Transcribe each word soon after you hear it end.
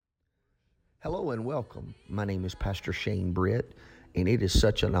Hello and welcome. My name is Pastor Shane Britt, and it is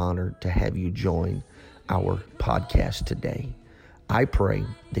such an honor to have you join our podcast today. I pray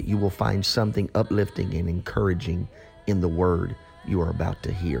that you will find something uplifting and encouraging in the word you are about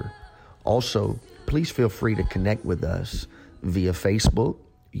to hear. Also, please feel free to connect with us via Facebook,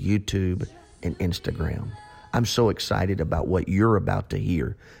 YouTube, and Instagram. I'm so excited about what you're about to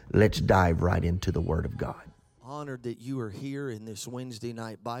hear. Let's dive right into the Word of God. Honored that you are here in this Wednesday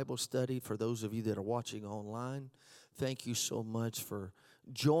night Bible study. For those of you that are watching online, thank you so much for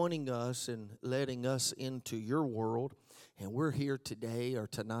joining us and letting us into your world. And we're here today or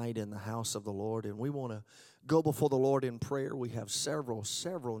tonight in the house of the Lord, and we want to go before the Lord in prayer. We have several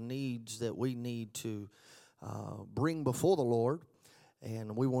needs that we need to bring before the Lord.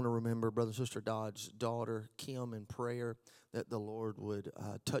 And we want to remember Brother and Sister Dodd's daughter, Kim, in prayer, that the Lord would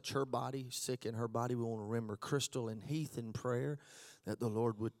touch her body, sick in her body. We want to remember Crystal and Heath in prayer, that the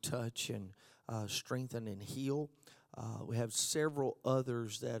Lord would touch and strengthen and heal. We have several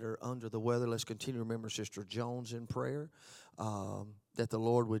others that are under the weather. Let's continue to remember Sister Jones in prayer, that the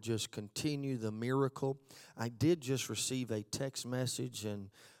Lord would just continue the miracle. I did just receive a text message, and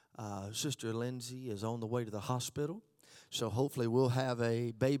Sister Lindsay is on the way to the hospital. So hopefully we'll have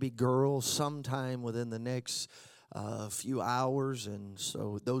a baby girl sometime within the next few hours. And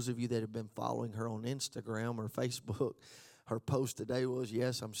so those of you that have been following her on Instagram or Facebook, her post today was,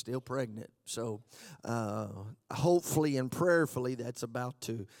 yes, I'm still pregnant. So hopefully and prayerfully that's about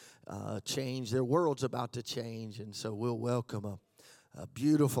to change. Their world's about to change. And so we'll welcome a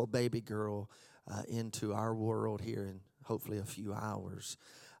beautiful baby girl into our world here in hopefully a few hours.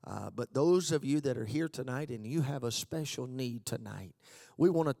 But those of you that are here tonight and you have a special need tonight, we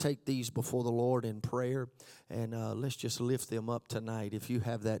want to take these before the Lord in prayer, and let's just lift them up tonight if you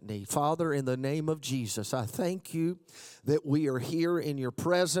have that need. Father, in the name of Jesus, I thank you that we are here in your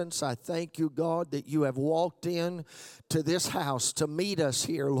presence. I thank you, God, that you have walked in to this house to meet us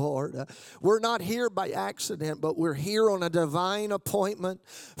here, Lord. We're not here by accident, but we're here on a divine appointment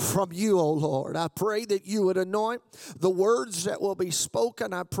from you, oh Lord. I pray that you would anoint the words that will be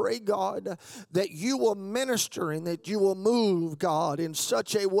spoken. I pray, God, that you will minister and that you will move, God, in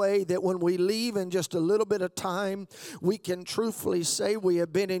such a way that when we leave in just a little bit of time, we can truthfully say we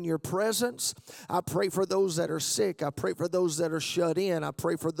have been in your presence. I pray for those that are sick. I pray for those that are shut in. I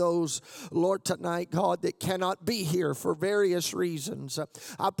pray for those, Lord, tonight, God, that cannot be here for various reasons.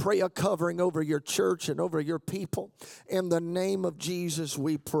 I pray a covering over your church and over your people. In the name of Jesus,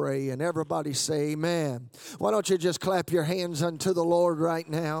 we pray. And everybody say amen. Why don't you just clap your hands unto the Lord right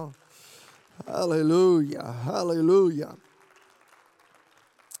now? Hallelujah. Hallelujah.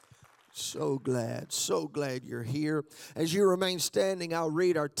 So glad you're here. As you remain standing, I'll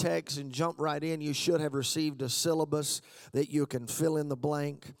read our text and jump right in. You should have received a syllabus that you can fill in the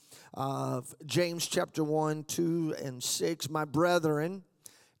blank. James chapter 1, 2, and 6. My brethren,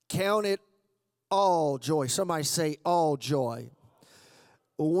 count it all joy. Somebody say all joy.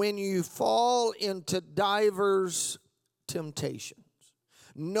 When you fall into divers temptations,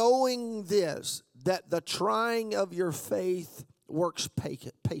 knowing this, that the trying of your faith works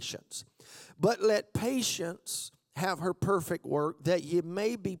patience. But let patience have her perfect work, that ye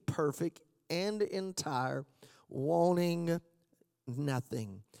may be perfect and entire, wanting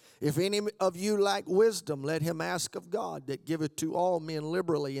nothing. If any of you lack wisdom, let him ask of God, that giveth to all men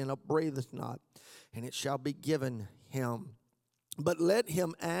liberally and upbraideth not, and it shall be given him. But let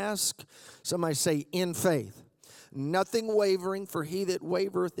him ask, somebody say, in faith, nothing wavering, for he that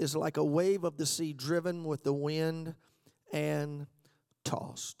wavereth is like a wave of the sea, driven with the wind and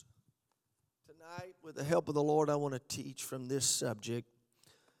tossed. Tonight, with the help of the Lord, I want to teach from this subject,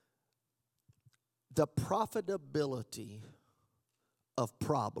 the profitability of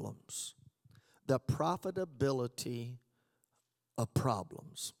problems. The profitability of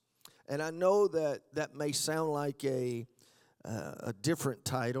problems. And I know that may sound like a different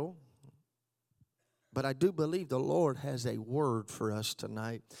title, but I do believe the Lord has a word for us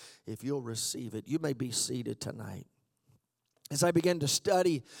tonight. If you'll receive it, you may be seated tonight. As I began to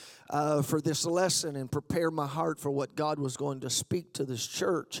study for this lesson and prepare my heart for what God was going to speak to this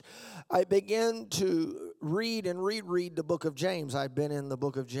church, I began to read and reread the book of James. I've been in the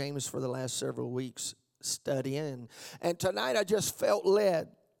book of James for the last several weeks studying. And tonight I just felt led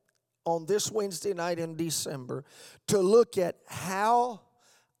on this Wednesday night in December to look at how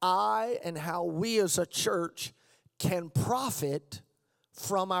I and how we as a church can profit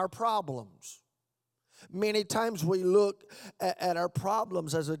from our problems. Many times we look at our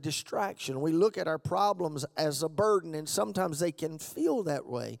problems as a distraction. We look at our problems as a burden, and sometimes they can feel that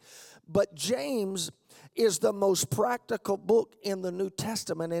way. But James is the most practical book in the New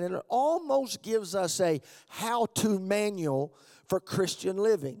Testament, and it almost gives us a how-to manual for Christian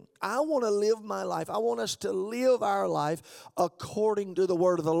living. I want to live my life. I want us to live our life according to the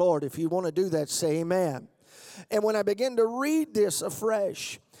word of the Lord. If you want to do that, say amen. And when I begin to read this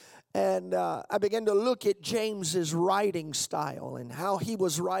afresh, and I began to look at James's writing style and how he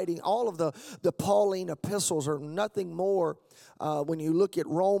was writing. All of the Pauline epistles are nothing more. When you look at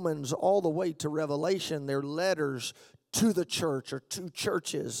Romans all the way to Revelation, they're letters to the church or to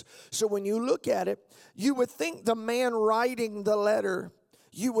churches. So when you look at it, you would think the man writing the letter,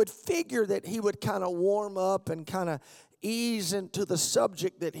 you would figure that he would kind of warm up and kind of ease into the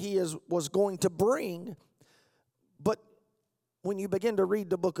subject that he was going to bring. But when you begin to read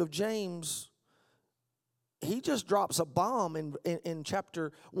the book of James, he just drops a bomb in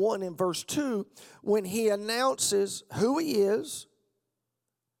chapter 1 and verse 2 when he announces who he is,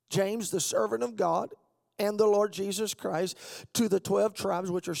 James, the servant of God, and the Lord Jesus Christ, to the 12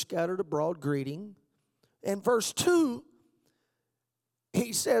 tribes which are scattered abroad, greeting. And verse 2,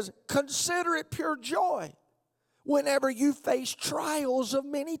 he says, consider it pure joy whenever you face trials of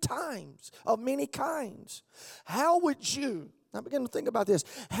many times, of many kinds. How would you... Now begin to think about this.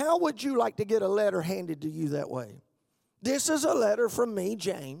 How would you like to get a letter handed to you that way? This is a letter from me,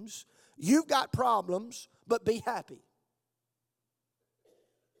 James. You've got problems, but be happy.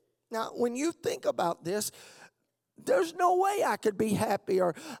 Now, when you think about this, there's no way I could be happy.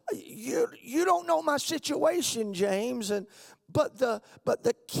 Or you don't know my situation, James. But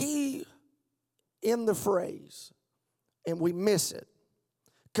the key in the phrase, and we miss it.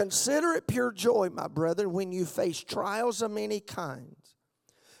 Consider it pure joy, my brethren, when you face trials of many kinds,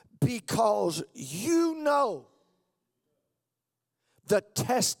 because you know the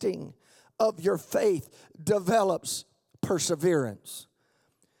testing of your faith develops perseverance.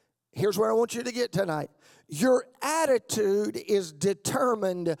 Here's where I want you to get tonight. Your attitude is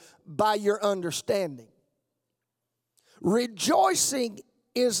determined by your understanding. Rejoicing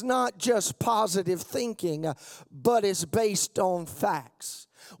is not just positive thinking, but it's based on facts.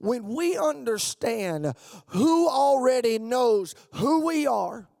 When we understand who already knows who we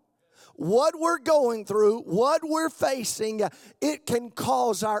are, what we're going through, what we're facing, it can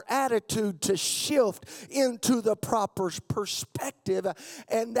cause our attitude to shift into the proper perspective.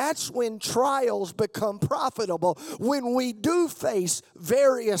 And that's when trials become profitable. When we do face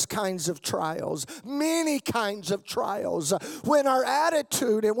various kinds of trials, many kinds of trials, when our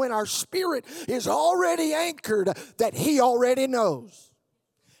attitude and when our spirit is already anchored that He already knows.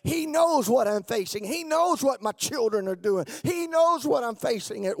 He knows what I'm facing. He knows what my children are doing. He knows what I'm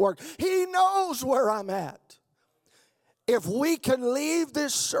facing at work. He knows where I'm at. If we can leave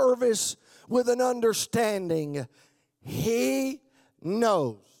this service with an understanding, He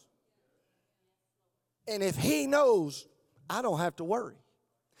knows. And if He knows, I don't have to worry.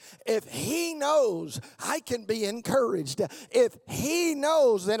 If He knows, I can be encouraged. If He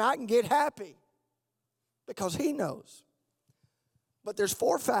knows, then I can get happy because He knows. But there's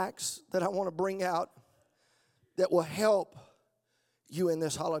 4 facts that I want to bring out that will help you in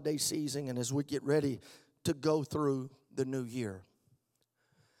this holiday season and as we get ready to go through the new year.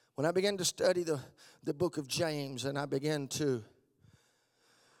 When I began to study the book of James and I began to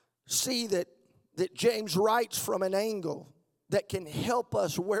see that James writes from an angle that can help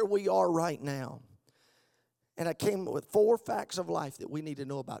us where we are right now. And I came with 4 facts of life that we need to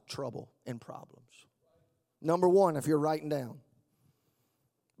know about trouble and problems. Number 1, if you're writing down.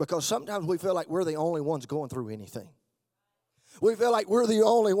 Because sometimes we feel like we're the only ones going through anything. We feel like we're the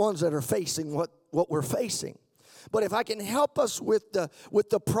only ones that are facing what we're facing. But if I can help us with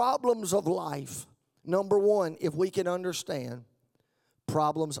the problems of life, number 1, if we can understand,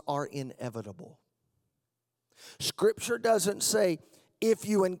 problems are inevitable. Scripture doesn't say, if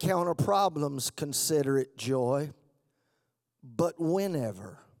you encounter problems, consider it joy. But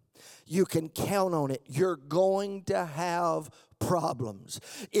whenever, you can count on it. You're going to have problems.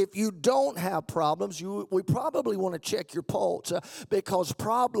 If you don't have problems, we probably want to check your pulse because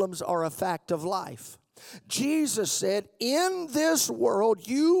problems are a fact of life. Jesus said, in this world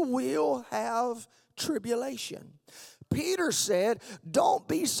you will have tribulation. Peter said, don't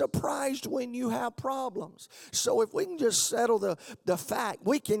be surprised when you have problems. So if we can just settle the fact,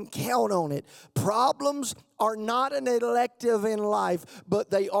 we can count on it. Problems are not an elective in life,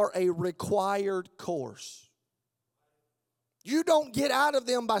 but they are a required course. You don't get out of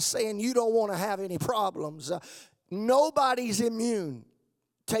them by saying you don't want to have any problems. Nobody's immune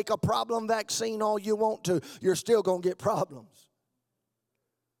take a problem vaccine all you want to. You're still going to get problems.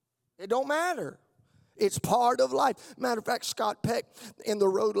 It don't matter. It's part of life. Matter of fact, Scott Peck in The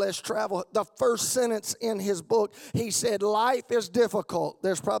Road Less Traveled, the first sentence in his book, he said, life is difficult.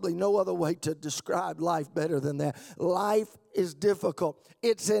 There's probably no other way to describe life better than that. Life is difficult.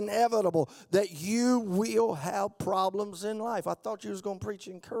 It's inevitable that you will have problems in life. I thought you was going to preach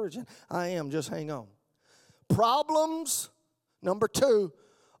encouraging. I am. Just hang on. Problems, number 2,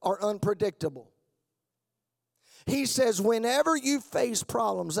 are unpredictable. He says whenever you face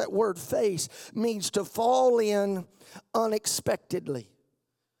problems, that word face means to fall in unexpectedly.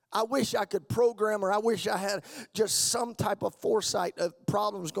 I wish I could program, or I wish I had just some type of foresight of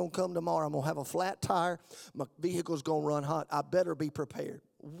problems going to come tomorrow. I'm going to have a flat tire. My vehicle's going to run hot. I better be prepared.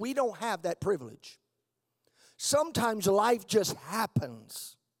 We don't have that privilege. Sometimes life just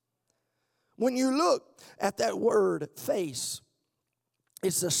happens. When you look at that word face,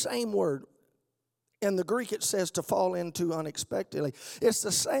 it's the same word. In the Greek, it says to fall into unexpectedly. It's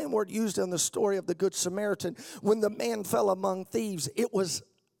the same word used in the story of the Good Samaritan. When the man fell among thieves, it was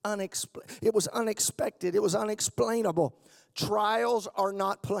unexpected. It was unexplainable. Trials are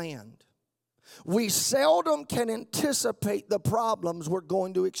not planned. We seldom can anticipate the problems we're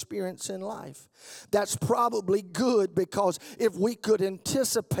going to experience in life. That's probably good, because if we could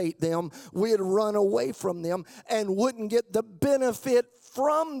anticipate them, we'd run away from them and wouldn't get the benefit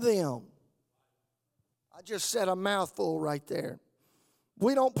from them. I just said a mouthful right there.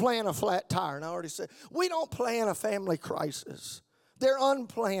 We don't plan a flat tire, and I already said, we don't plan a family crisis. They're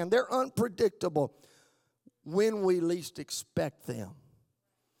unplanned. They're unpredictable when we least expect them.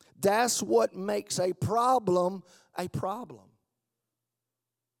 That's what makes a problem a problem.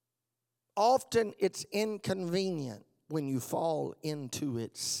 Often it's inconvenient when you fall into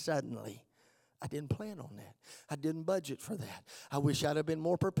it suddenly. I didn't plan on that. I didn't budget for that. I wish I'd have been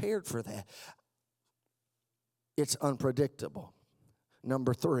more prepared for that. It's unpredictable.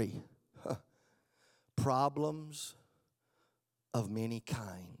 Number 3, problems of many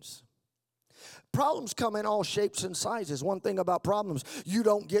kinds. Problems come in all shapes and sizes. One thing about problems, you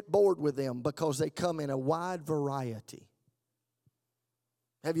don't get bored with them because they come in a wide variety.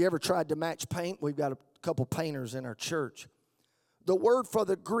 Have you ever tried to match paint? We've got a couple painters in our church. The word for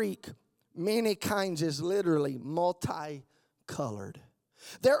the Greek, many kinds, is literally multicolored.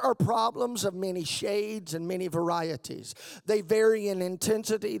 There are problems of many shades and many varieties. They vary in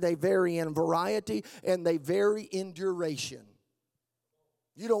intensity, they vary in variety, and they vary in duration.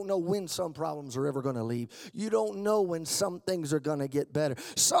 You don't know when some problems are ever going to leave. You don't know when some things are going to get better.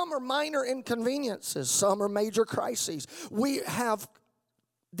 Some are minor inconveniences. Some are major crises.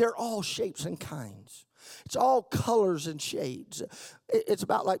 They're all shapes and kinds. It's all colors and shades. It's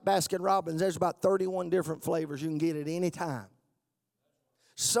about like Baskin-Robbins. There's about 31 different flavors you can get at any time.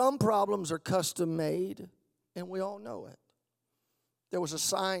 Some problems are custom made, and we all know it. There was a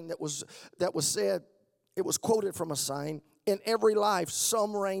sign that was said, it was quoted from a sign, in every life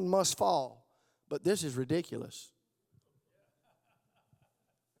some rain must fall. But this is ridiculous.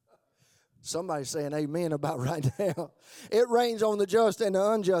 Somebody's saying amen about right now. It rains on the just and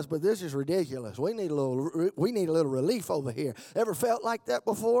the unjust, but this is ridiculous. We need a little relief over here. Ever felt like that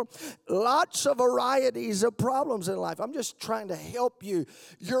before? Lots of varieties of problems in life. I'm just trying to help you.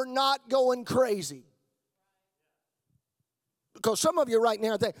 You're not going crazy. Because some of you right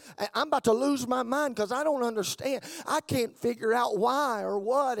now think, I'm about to lose my mind because I don't understand. I can't figure out why or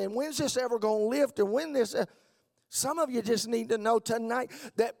what, and when's this ever going to lift, and when this... Some of you just need to know tonight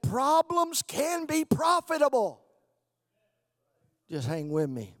that problems can be profitable. Just hang with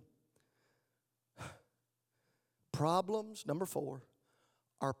me. Problems, number 4,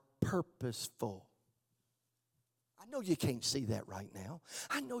 are purposeful. I know you can't see that right now.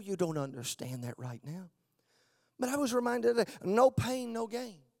 I know you don't understand that right now. But I was reminded that no pain, no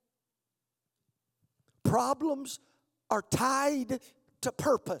gain. Problems are tied to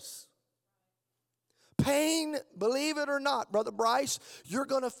purpose. Pain, believe it or not, Brother Bryce, you're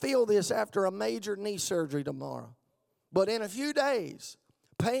going to feel this after a major knee surgery tomorrow. But in a few days,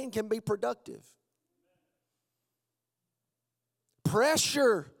 pain can be productive.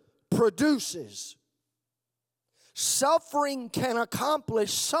 Pressure produces. Suffering can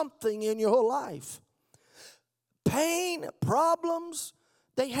accomplish something in your life. Pain, problems,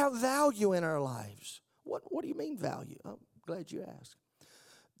 they have value in our lives. What do you mean value? I'm glad you asked.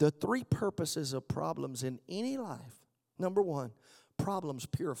 The 3 purposes of problems in any life. Number 1, problems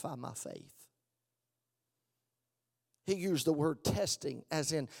purify my faith. He used the word testing,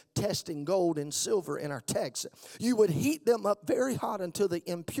 as in testing gold and silver in our text. You would heat them up very hot until the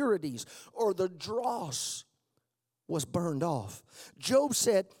impurities or the dross was burned off. Job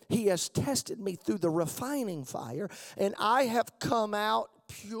said, He has tested me through the refining fire, and I have come out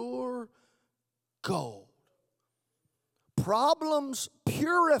pure gold. Problems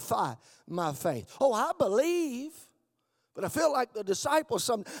purify my faith. Oh, I believe, but I feel like the disciples,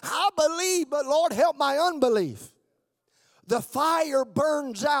 I believe, but Lord, help my unbelief. The fire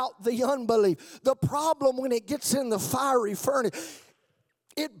burns out the unbelief. The problem when it gets in the fiery furnace,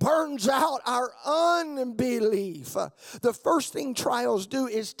 it burns out our unbelief. The first thing trials do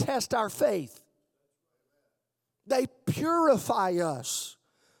is test our faith. They purify us.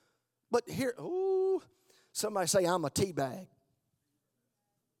 But here, somebody say, I'm a tea bag.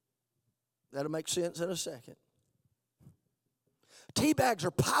 That'll make sense in a second. Tea bags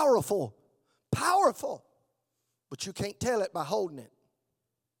are powerful, powerful. But you can't tell it by holding it.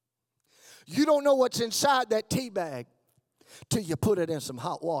 You don't know what's inside that tea bag till you put it in some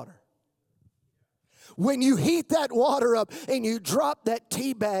hot water. When you heat that water up and you drop that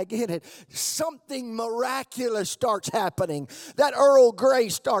tea bag in it, something miraculous starts happening. That Earl Grey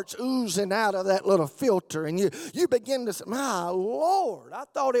starts oozing out of that little filter. And you begin to say, my Lord, I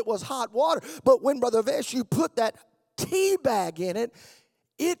thought it was hot water. But when, Brother Vesh, you put that tea bag in it,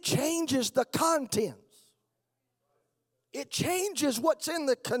 it changes the contents. It changes what's in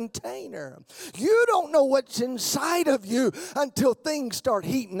the container. You don't know what's inside of you until things start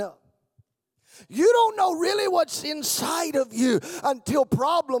heating up. You don't know really what's inside of you until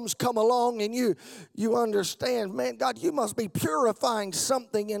problems come along and you understand, man, God, you must be purifying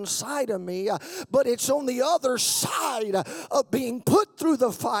something inside of me. But it's on the other side of being put through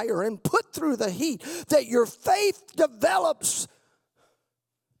the fire and put through the heat that your faith develops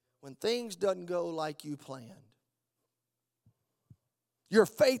when things doesn't go like you planned. Your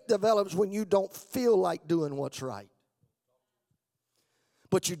faith develops when you don't feel like doing what's right.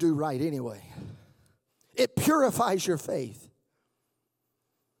 But you do right anyway. It purifies your faith.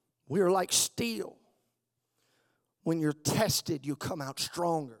 We are like steel. When you're tested, you come out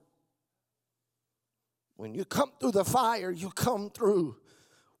stronger. When you come through the fire, you come through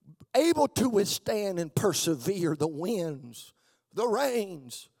able to withstand and persevere the winds, the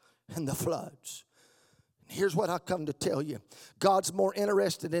rains, and the floods. Here's what I come to tell you. God's more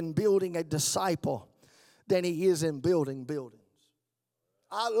interested in building a disciple than He is in building buildings.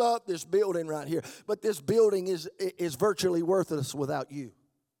 I love this building right here, but this building is virtually worthless without you.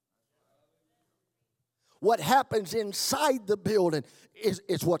 What happens inside the building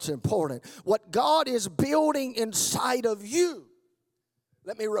is what's important. What God is building inside of you.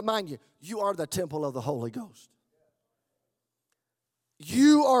 Let me remind you, you are the temple of the Holy Ghost.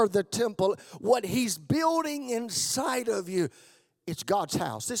 You are the temple. What He's building inside of you, it's God's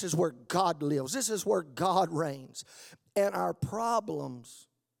house. This is where God lives. This is where God reigns. And our problems,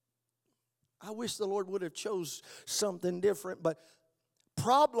 I wish the Lord would have chose something different, but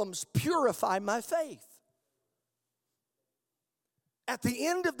problems purify my faith. At the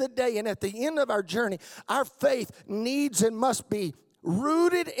end of the day and at the end of our journey, our faith needs and must be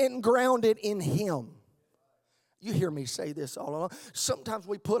rooted and grounded in Him. You hear me say this all along. Sometimes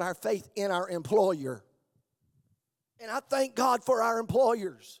we put our faith in our employer. And I thank God for our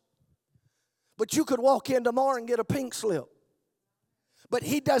employers. But you could walk in tomorrow and get a pink slip. But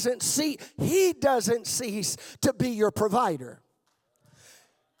He doesn't cease to be your provider.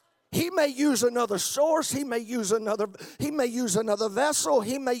 He may use another source, He may use another vessel,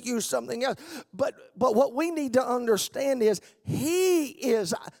 He may use something else. But what we need to understand is He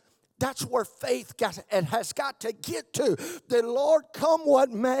is. That's where faith has got to get to. The Lord, come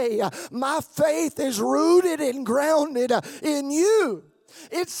what may, my faith is rooted and grounded in You.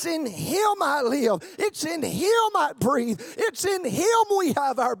 It's in Him I live. It's in Him I breathe. It's in Him we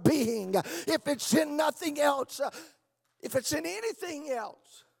have our being. If it's in nothing else, if it's in anything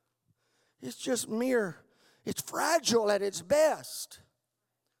else, it's just it's fragile at its best.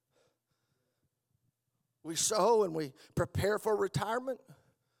 We sow and we prepare for retirement.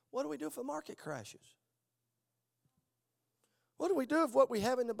 What do we do if the market crashes? What do we do if what we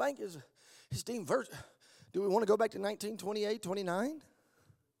have in the bank is deemed virgin? Do we want to go back to 1928, 29?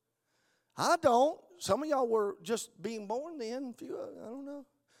 I don't. Some of y'all were just being born then. I don't know.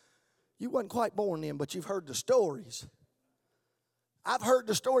 You wasn't quite born then, but you've heard the stories. I've heard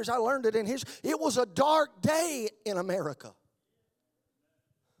the stories. I learned it in history. It was a dark day in America.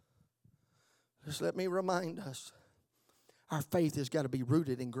 Just let me remind us. Our faith has got to be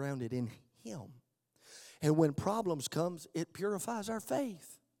rooted and grounded in Him. And when problems comes, it purifies our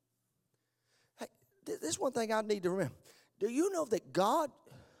faith. Hey, this is one thing I need to remember. Do you know that God,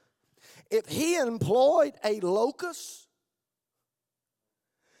 if He employed a locust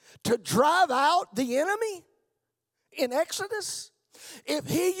to drive out the enemy, in Exodus, if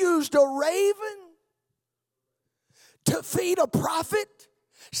he used a raven to feed a prophet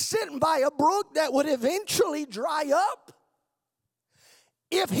sitting by a brook that would eventually dry up,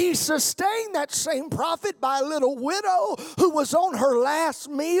 if he sustained that same prophet by a little widow who was on her last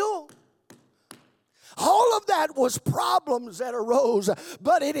meal, all of that was problems that arose,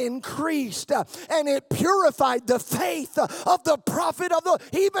 but it increased and it purified the faith of the prophet.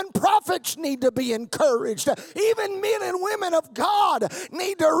 Even prophets need to be encouraged. Even men and women of God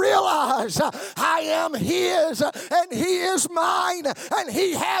need to realize I am his and he is mine and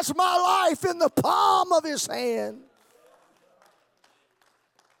he has my life in the palm of his hand.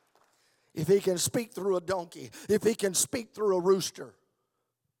 If he can speak through a donkey, if he can speak through a rooster,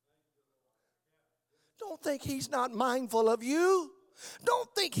 don't think he's not mindful of you. Don't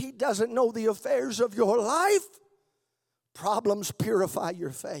think he doesn't know the affairs of your life. Problems purify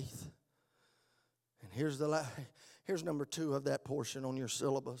your faith. And here's number 2 of that portion on your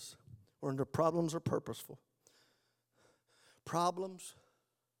syllabus. Where the problems are purposeful. Problems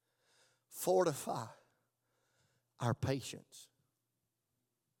fortify our patience.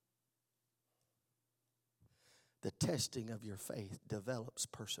 The testing of your faith develops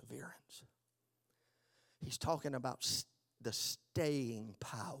perseverance. He's talking about the staying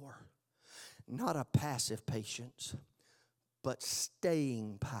power, not a passive patience, but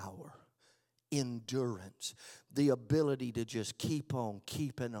staying power, endurance, the ability to just keep on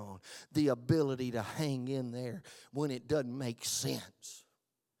keeping on, the ability to hang in there when it doesn't make sense.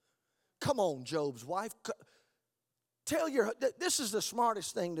 Come on, Job's wife. This is the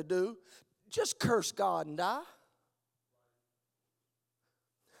smartest thing to do. Just curse God and die.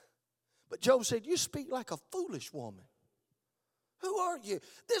 But Job said, you speak like a foolish woman. Who are you?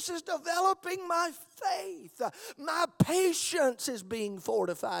 This is developing my faith. My patience is being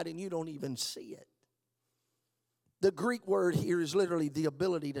fortified and you don't even see it. The Greek word here is literally the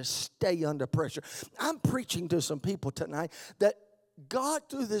ability to stay under pressure. I'm preaching to some people tonight that God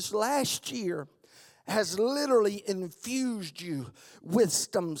through this last year has literally infused you with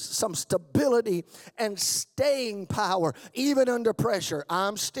some stability and staying power, even under pressure.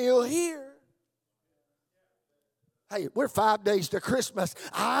 I'm still here. Hey, we're 5 days to Christmas.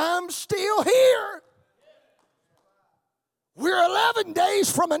 I'm still here. We're 11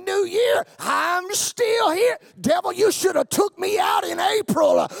 days from a new year. I'm still here. Devil, you should have took me out in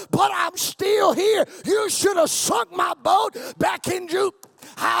April, but I'm still here. You should have sunk my boat back in June.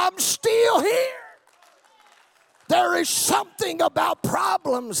 I'm still here. There is something about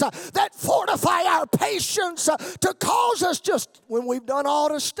problems that fortify our patience to cause us just, when we've done all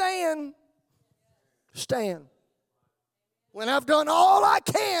to stand. When I've done all I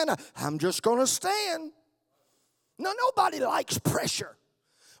can, I'm just going to stand. No, nobody likes pressure.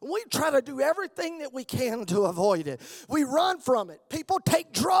 We try to do everything that we can to avoid it. We run from it. People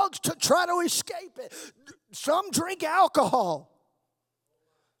take drugs to try to escape it. Some drink alcohol.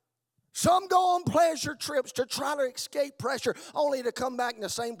 Some go on pleasure trips to try to escape pressure, only to come back and the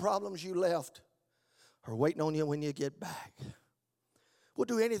same problems you left are waiting on you when you get back. We'll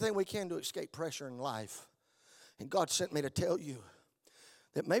do anything we can to escape pressure in life. And God sent me to tell you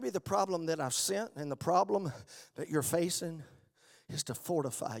that maybe the problem that I've sent and the problem that you're facing is to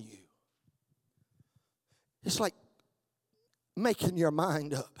fortify you. It's like making your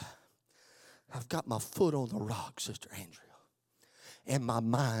mind up. I've got my foot on the rock, Sister Andrea. And my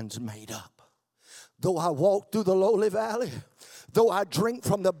mind's made up. Though I walk through the lowly valley, though I drink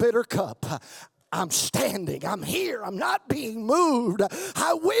from the bitter cup, I'm standing. I'm here. I'm not being moved.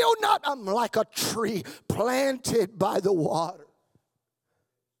 I will not. I'm like a tree planted by the water.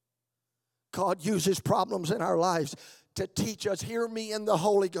 God uses problems in our lives to teach us. Hear me in the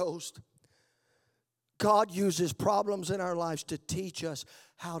Holy Ghost. God uses problems in our lives to teach us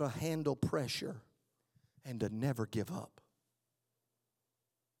how to handle pressure and to never give up.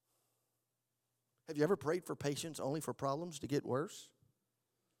 Have you ever prayed for patience only for problems to get worse?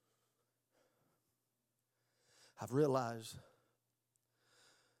 I've realized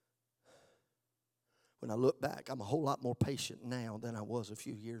when I look back, I'm a whole lot more patient now than I was a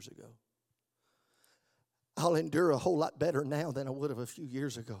few years ago. I'll endure a whole lot better now than I would have a few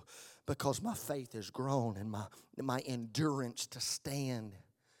years ago because my faith has grown and my endurance to stand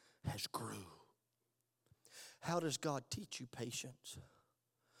has grew. How does God teach you patience?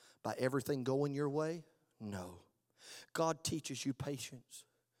 By everything going your way? No. God teaches you patience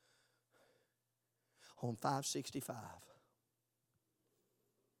on 565.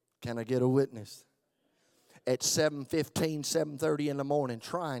 Can I get a witness? At 7:15, 7:30 in the morning,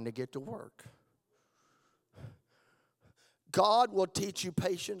 trying to get to work. God will teach you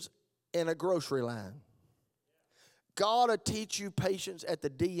patience in a grocery line. God will teach you patience at the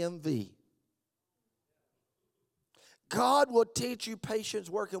DMV. God will teach you patience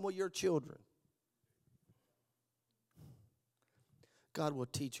working with your children. God will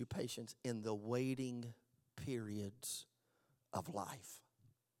teach you patience in the waiting periods of life.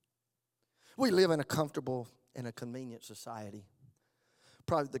 We live in a comfortable and a convenient society.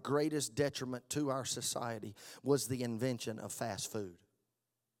 Probably the greatest detriment to our society was the invention of fast food.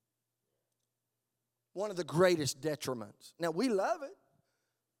 One of the greatest detriments. Now, we love it.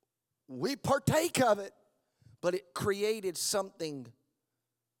 We partake of it. But it created something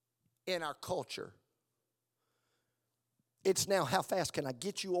in our culture. It's now, how fast can I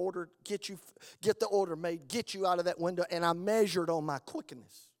get you ordered, get the order made, get you out of that window, and I measured on my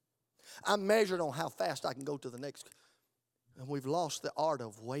quickness. I measured on how fast I can go to the next. And we've lost the art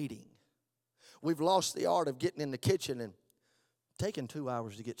of waiting. We've lost the art of getting in the kitchen and taking 2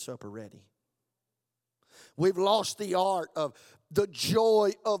 hours to get supper ready. We've lost the art of the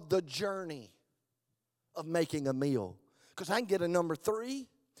joy of the journey of making a meal. Because I can get a number 3,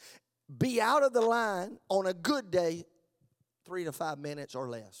 be out of the line on a good day, 3 to 5 minutes or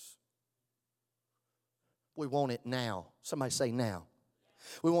less. We want it now. Somebody say now.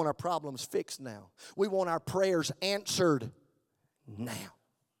 We want our problems fixed now. We want our prayers answered now.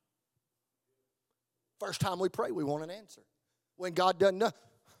 First time we pray, we want an answer. When God doesn't know,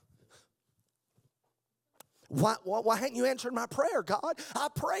 why hadn't you answered my prayer, God? I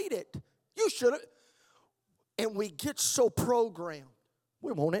prayed it. You should have. And we get so programmed.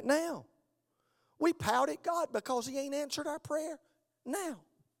 We want it now. We pout at God because He ain't answered our prayer now.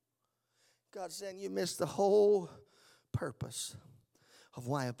 God's saying you missed the whole purpose of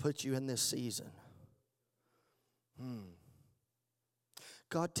why I put you in this season.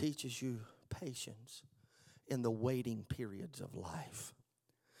 God teaches you patience in the waiting periods of life.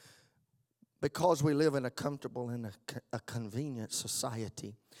 Because we live in a comfortable and a convenient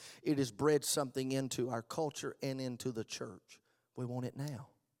society, it has bred something into our culture and into the church. We want it now.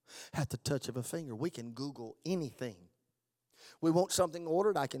 At the touch of a finger, we can Google anything. We want something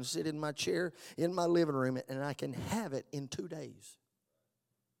ordered, I can sit in my chair in my living room and I can have it in 2 days.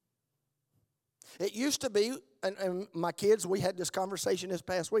 It used to be, and my kids, we had this conversation this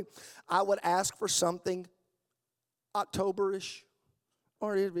past week, I would ask for something October-ish,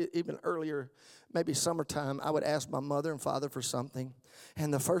 or even earlier, maybe summertime, I would ask my mother and father for something.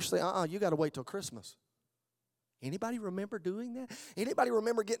 And the first thing, you got to wait till Christmas. Anybody remember doing that? Anybody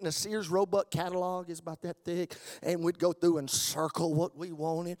remember getting a Sears Roebuck catalog? It's about that thick. And we'd go through and circle what we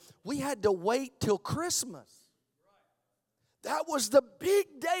wanted. We had to wait till Christmas. That was the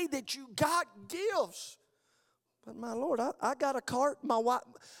big day that you got gifts. But my Lord, I got a cart. My wife,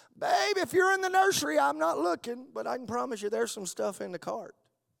 babe, if you're in the nursery, I'm not looking. But I can promise you there's some stuff in the cart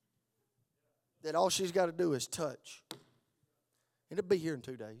that all she's got to do is touch. And it'll be here in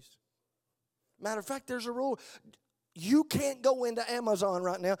 2 days. Matter of fact, there's a rule. You can't go into Amazon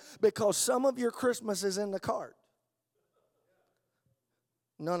right now because some of your Christmas is in the cart.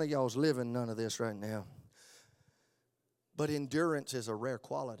 None of y'all's living none of this right now. But endurance is a rare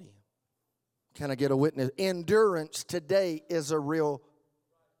quality. Can I get a witness? Endurance today is a real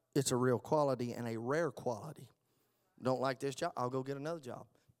quality and a rare quality. Don't like this job? I'll go get another job.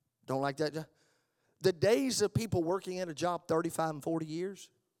 Don't like that job? The days of people working at a job 35 and 40 years,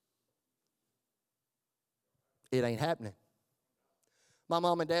 it ain't happening. My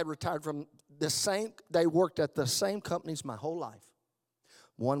mom and dad retired from they worked at the same companies my whole life.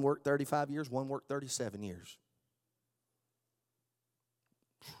 One worked 35 years, one worked 37 years.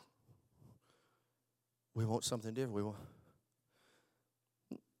 We want something different.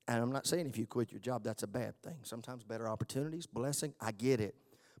 And I'm not saying if you quit your job, that's a bad thing. Sometimes better opportunities, blessing, I get it.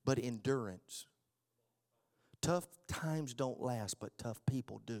 But endurance. Tough times don't last, but tough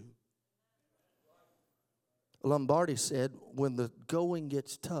people do. Lombardi said, when the going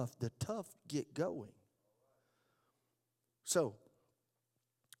gets tough, the tough get going. So,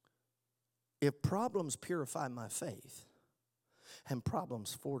 if problems purify my faith and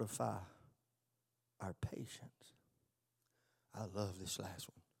problems fortify our patience. I love this last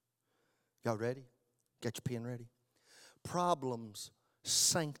one. Y'all ready? Got your pen ready? Problems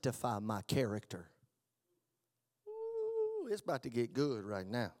sanctify my character. Ooh, it's about to get good right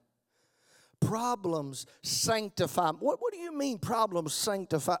now. Problems sanctify. What do you mean problems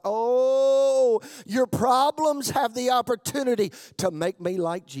sanctify? Oh, your problems have the opportunity to make me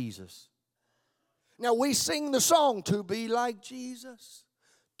like Jesus. Now we sing the song, to be like Jesus,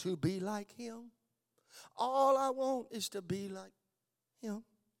 to be like Him. All I want is to be like Him.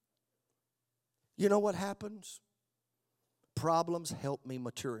 You know what happens? Problems help me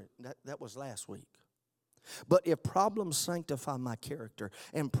mature. That was last week. But if problems sanctify my character,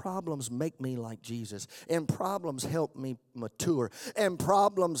 and problems make me like Jesus, and problems help me mature, and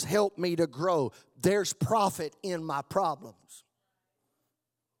problems help me to grow, there's profit in my problems.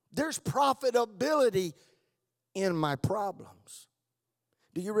 There's profitability in my problems.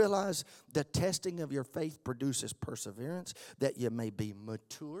 Do you realize the testing of your faith produces perseverance, that you may be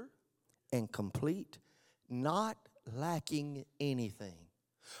mature and complete, not lacking anything?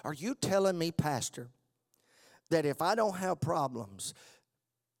 Are you telling me, Pastor, that if I don't have problems,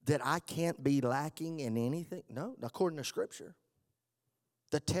 that I can't be lacking in anything? No, according to Scripture.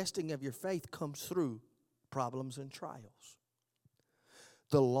 The testing of your faith comes through problems and trials.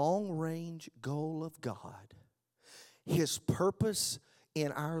 The long-range goal of God, His purpose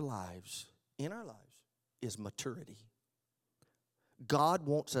in our lives, is maturity. God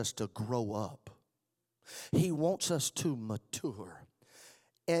wants us to grow up. He wants us to mature.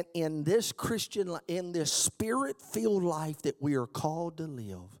 And in this Christian, in this Spirit-filled life that we are called to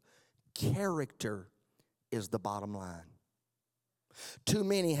live, character is the bottom line. Too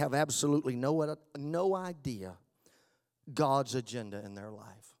many have absolutely no idea God's agenda in their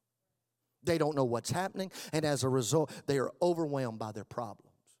life. They don't know what's happening, and as a result, they are overwhelmed by their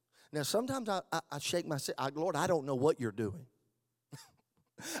problems. Now, sometimes I shake myself, Lord, I don't know what you're doing.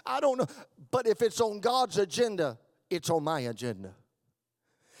 I don't know. But if it's on God's agenda, it's on my agenda.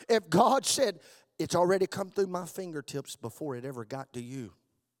 If God said, it's already come through my fingertips before it ever got to you,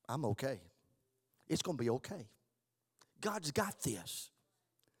 I'm okay. It's going to be okay. God's got this.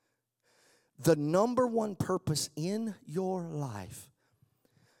 The number one purpose in your life,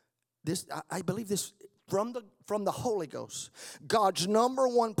 I believe this from the Holy Ghost. God's number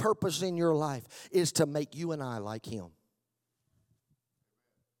one purpose in your life is to make you and I like Him.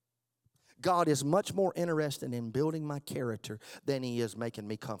 God is much more interested in building my character than He is making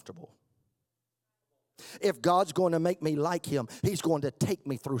me comfortable. If God's going to make me like Him, He's going to take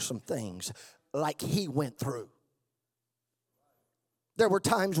me through some things like He went through. There were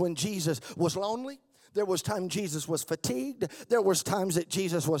times when Jesus was lonely. There was times Jesus was fatigued. There was times that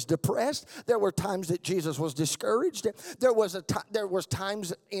Jesus was depressed. There were times that Jesus was discouraged. There was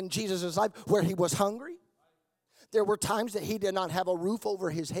times in Jesus' life where He was hungry. There were times that He did not have a roof over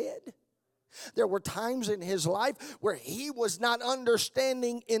His head. There were times in His life where He was not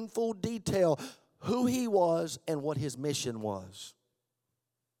understanding in full detail who He was and what His mission was.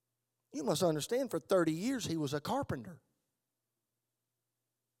 You must understand, for 30 years He was a carpenter.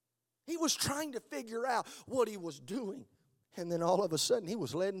 He was trying to figure out what He was doing. And then all of a sudden He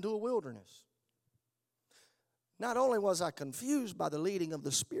was led into a wilderness. Not only was I confused by the leading of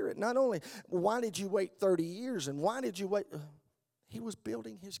the Spirit, not only, why did you wait 30 years and why did you wait? He was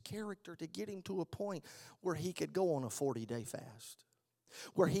building his character to get him to a point where he could go on a 40-day fast,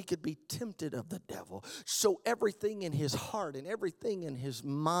 where he could be tempted of the devil. So everything in his heart and everything in his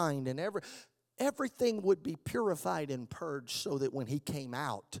mind and everything would be purified and purged, so that when he came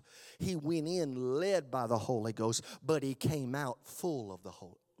out, he went in led by the Holy Ghost, but he came out full of the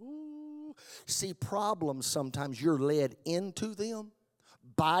Holy. Ooh. See, problems, sometimes you're led into them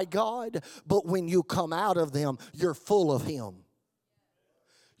by God, but when you come out of them, you're full of Him.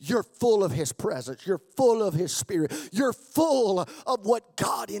 You're full of His presence. You're full of His Spirit. You're full of what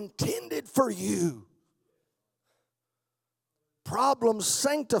God intended for you. Problems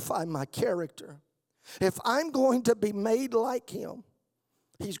sanctify my character. If I'm going to be made like Him,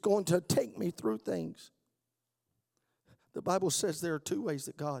 He's going to take me through things. The Bible says there are two ways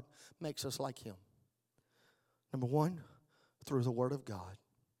that God makes us like Him. Number one, through the Word of God.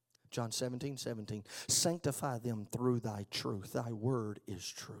 John 17:17. Sanctify them through thy truth. Thy word is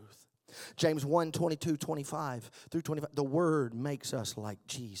truth. James 1:22-25 through 25. The Word makes us like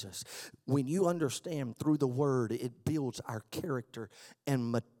Jesus. When you understand through the Word, it builds our character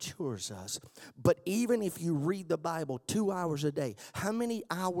and matures us. But even if you read the Bible 2 hours a day, how many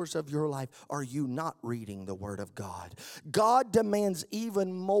hours of your life are you not reading the Word of God? God demands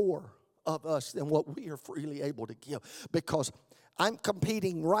even more of us than what we are freely able to give, because I'm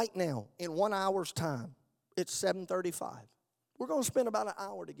competing right now in 1 hour's time. It's 7:35. We're going to spend about an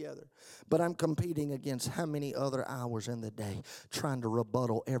hour together. But I'm competing against how many other hours in the day trying to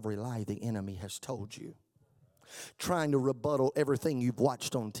rebuttal every lie the enemy has told you. Trying to rebuttal everything you've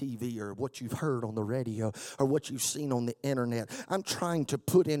watched on TV or what you've heard on the radio or what you've seen on the internet. I'm trying to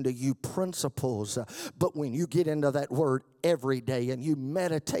put into you principles. But when you get into that word every day and you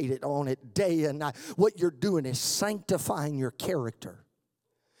meditate on it day and night, what you're doing is sanctifying your character.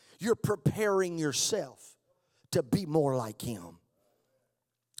 You're preparing yourself to be more like Him.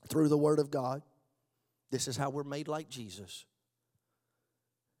 Through the Word of God, this is how we're made like Jesus.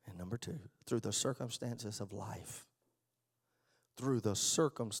 And number two, through the circumstances of life. Through the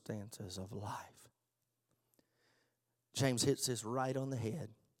circumstances of life. James hits this right on the head.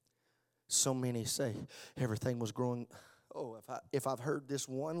 So many say everything was growing. Oh, if I've heard this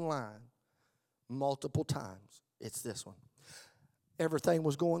one line multiple times, it's this one. Everything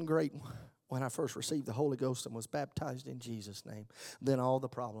was going great when I first received the Holy Ghost and was baptized in Jesus' name. Then all the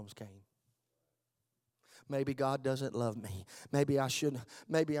problems came. Maybe God doesn't love me. Maybe I shouldn't.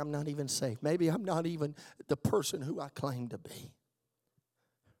 Maybe I'm not even saved. Maybe I'm not even the person who I claim to be.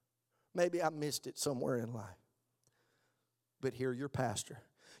 Maybe I missed it somewhere in life. But here, your pastor,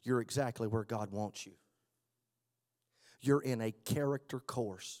 you're exactly where God wants you. You're in a character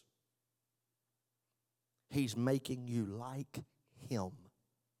course. He's making you like Him.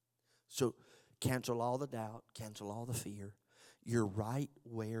 So cancel all the doubt, cancel all the fear. You're right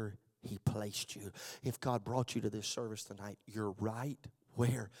where He placed you. If God brought you to this service tonight, you're right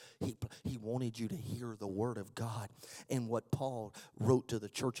where He wanted you to hear the Word of God. And what Paul wrote to the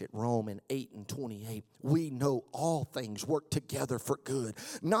church at Rome in 8:28, we know all things work together for good.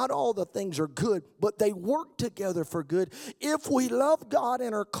 Not all the things are good, but they work together for good if we love God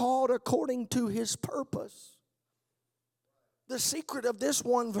and are called according to His purpose. The secret of this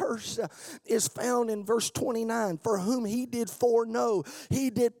one verse is found in verse 29. For whom He did foreknow, He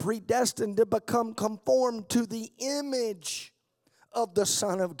did predestine to become conformed to the image of the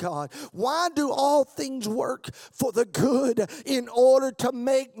Son of God. Why do all things work for the good? In order to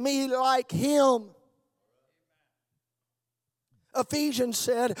make me like Him. Ephesians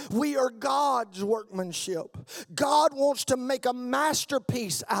said, we are God's workmanship. God wants to make a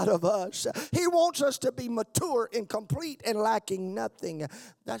masterpiece out of us. He wants us to be mature and complete and lacking nothing.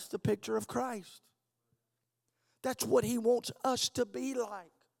 That's the picture of Christ. That's what He wants us to be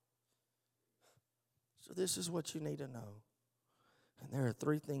like. So this is what you need to know. And there are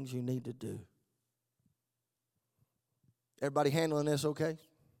 3 things you need to do. Everybody handling this okay?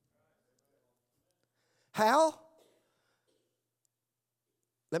 How?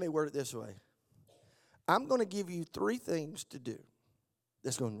 Let me word it this way. I'm going to give you 3 things to do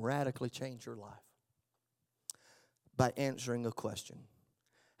that's going to radically change your life by answering a question.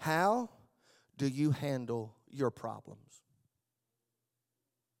 How do you handle your problems?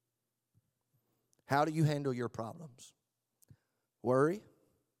 How do you handle your problems? Worry,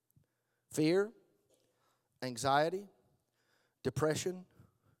 fear, anxiety, depression.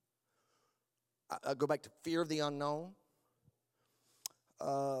 I go back to fear of the unknown.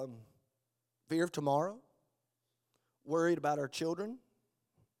 Fear of tomorrow, worried about our children.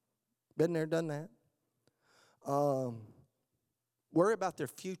 Been there, done that. Worry about their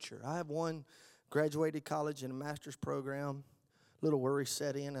future. I have one graduated college in a master's program. Little worry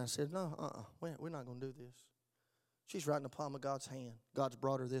set in. I said, no, we're not going to do this. She's right in the palm of God's hand. God's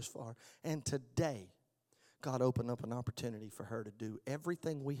brought her this far. And today, God opened up an opportunity for her to do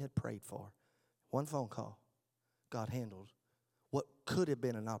everything we had prayed for. One phone call, God handled what could have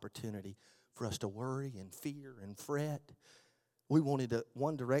been an opportunity for us to worry and fear and fret. We wanted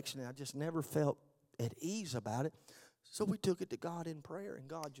one direction, and I just never felt at ease about it. So we took it to God in prayer, and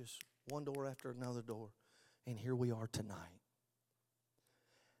God just one door after another door. And here we are tonight.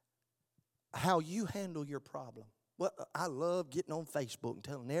 How you handle your problem. Well, I love getting on Facebook and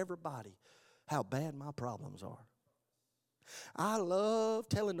telling everybody how bad my problems are. I love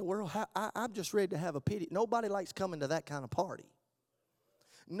telling the world how I'm just ready to have a pity. Nobody likes coming to that kind of party.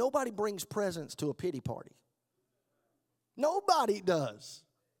 Nobody brings presents to a pity party. Nobody does.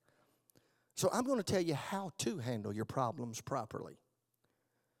 So I'm going to tell you how to handle your problems properly.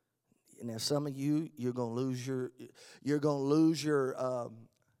 Now, some of you're going to lose your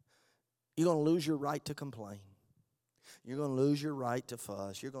right to complain. You're going to lose your right to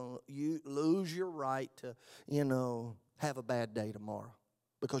fuss. You lose your right to, have a bad day tomorrow.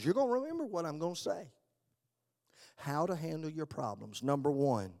 Because you're going to remember what I'm going to say. How to handle your problems. Number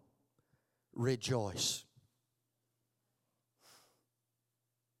 1, rejoice.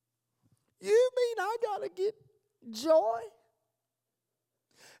 You mean I got to get joy?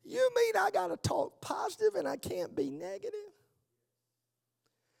 You mean I got to talk positive and I can't be negative?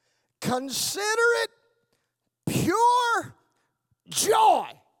 Consider it pure joy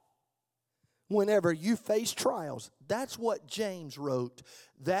whenever you face trials. That's what James wrote,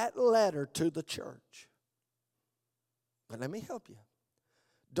 that letter to the church. But let me help you.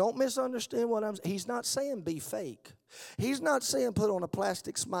 Don't misunderstand what I'm saying. He's not saying be fake. He's not saying put on a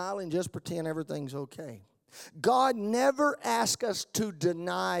plastic smile and just pretend everything's okay. God never asks us to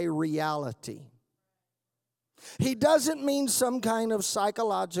deny reality. He doesn't mean some kind of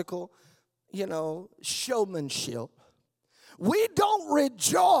psychological, showmanship. We don't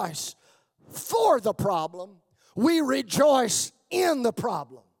rejoice for the problem. We rejoice in the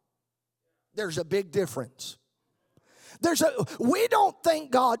problem. There's a big difference. We don't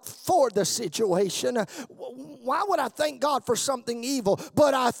thank God for the situation. Why would I thank God for something evil?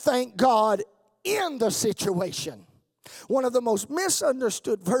 But I thank God in the situation. One of the most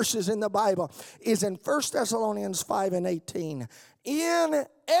misunderstood verses in the Bible is in 1 Thessalonians 5:18. In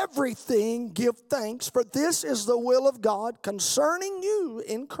everything give thanks, for this is the will of God concerning you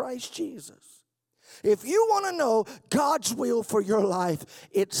in Christ Jesus. If you want to know God's will for your life,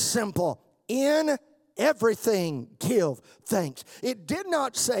 it's simple. In everything give thanks. It did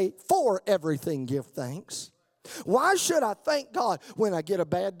not say for everything give thanks. Why should I thank God when I get a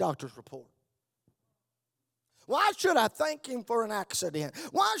bad doctor's report? Why should I thank Him for an accident?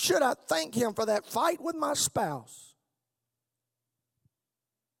 Why should I thank Him for that fight with my spouse?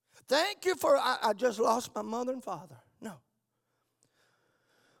 Thank you for, I just lost my mother and father. No.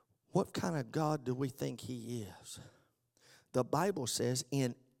 What kind of God do we think He is? The Bible says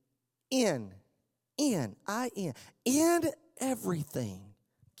in everything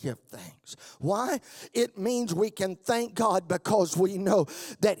give thanks. Why? It means we can thank God because we know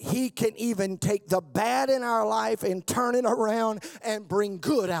that He can even take the bad in our life and turn it around and bring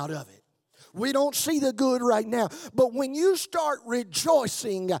good out of it. We don't see the good right now, but when you start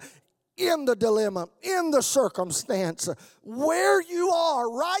rejoicing in the dilemma, in the circumstance, where you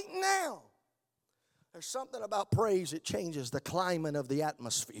are right now, there's something about praise that changes the climate of the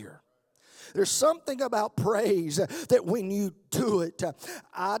atmosphere. There's something about praise that when you do it,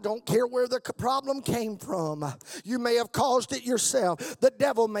 I don't care where the problem came from. You may have caused it yourself. The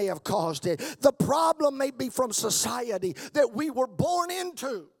devil may have caused it. The problem may be from society that we were born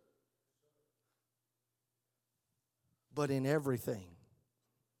into. But in everything,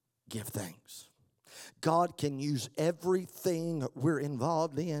 give thanks. God can use everything we're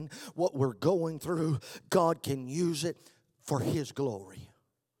involved in, what we're going through. God can use it for His glory.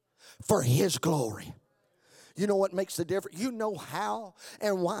 For His glory. You know what makes the difference? You know how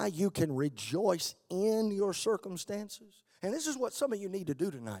and why you can rejoice in your circumstances. And this is what some of you need to do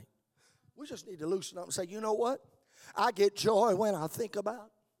tonight. We just need to loosen up and say, you know what? I get joy when I think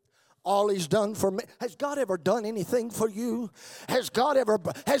about all He's done for me. Has God ever done anything for you? Has God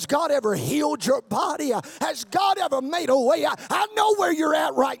ever healed your body? Has God ever made a way? I know where you're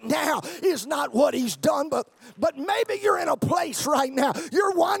at right now is not what He's done, but maybe you're in a place right now.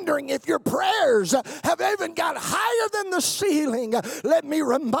 You're wondering if your prayers have even got higher than the ceiling. Let me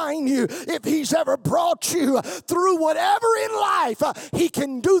remind you, if He's ever brought you through whatever in life, He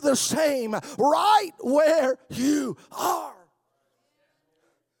can do the same right where you are.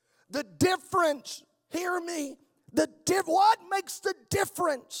 The difference, hear me, what makes the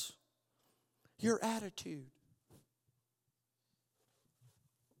difference? Your attitude.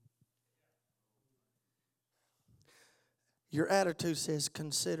 Your attitude says,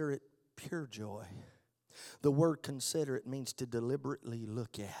 consider it pure joy. The word consider, it means to deliberately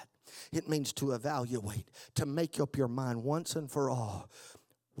look at. It means to evaluate, to make up your mind once and for all.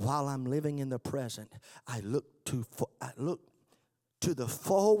 While I'm living in the present, I look to the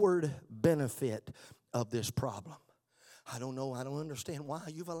forward benefit of this problem. I don't know, I don't understand why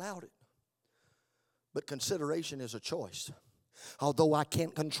you've allowed it. But consideration is a choice. Although I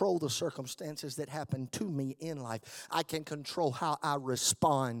can't control the circumstances that happen to me in life, I can control how I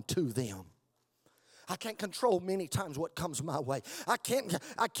respond to them. I can't control many times what comes my way. I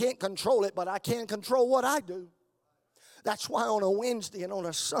can't control it, but I can control what I do. That's why on a Wednesday and on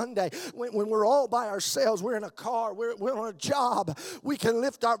a Sunday, when we're all by ourselves, we're in a car, we're on a job, we can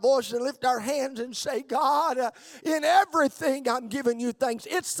lift our voices and lift our hands and say, God, in everything I'm giving you thanks.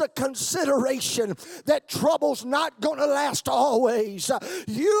 It's the consideration that trouble's not going to last always.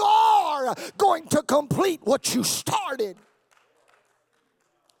 You are going to complete what you started.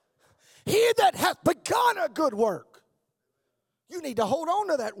 He that hath begun a good work. You need to hold on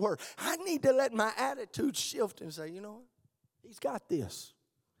to that word. I need to let my attitude shift and say, you know what? He's got this.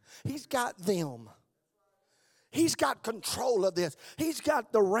 He's got them. He's got control of this. He's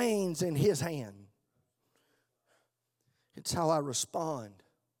got the reins in His hand. It's how I respond.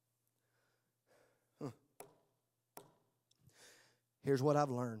 Here's what I've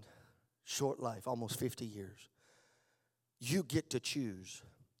learned. Short life, almost 50 years. You get to choose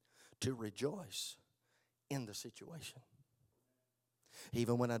to rejoice in the situation.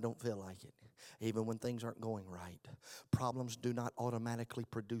 Even when I don't feel like it. Even when things aren't going right. Problems do not automatically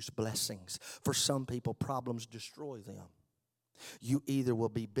produce blessings. For some people, problems destroy them. You either will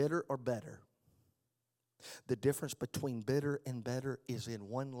be bitter or better. The difference between bitter and better is in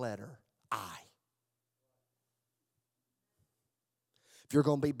one letter, I. If you're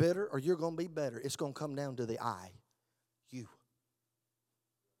going to be bitter or you're going to be better, it's going to come down to the I. You.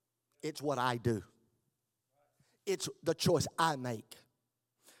 It's what I do. It's the choice I make.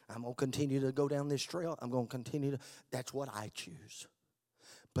 I'm going to continue to go down this trail. I'm going to continue to. That's what I choose.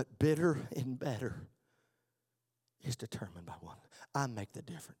 But bitter and better is determined by one. I make the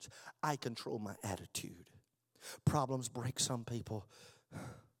difference. I control my attitude. Problems break some people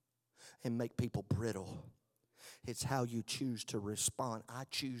and make people brittle. It's how you choose to respond. I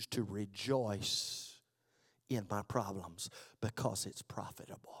choose to rejoice in my problems because it's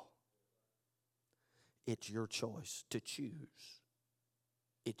profitable. It's your choice to choose.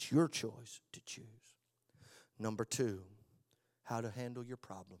 It's your choice to choose. Number 2, how to handle your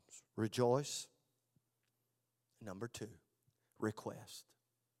problems. Rejoice. Number 2, request.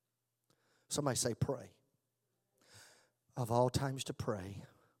 Somebody say pray. Of all times to pray,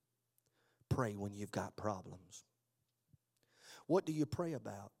 pray when you've got problems. What do you pray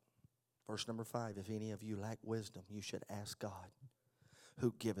about? Verse number 5, if any of you lack wisdom, you should ask God,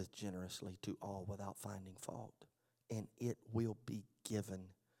 who giveth generously to all without finding fault, and it will be given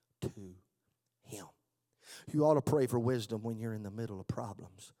to him. You ought to pray for wisdom when you're in the middle of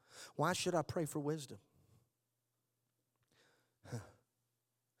problems. Why should I pray for wisdom?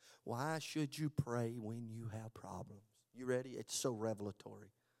 Why should you pray when you have problems? You ready? It's so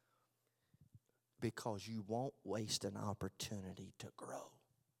revelatory. Because you won't waste an opportunity to grow.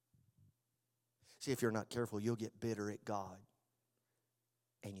 See, if you're not careful, you'll get bitter at God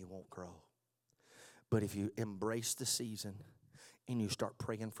and you won't grow. But if you embrace the season and you start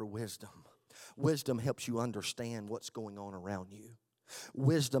praying for wisdom, wisdom helps you understand what's going on around you.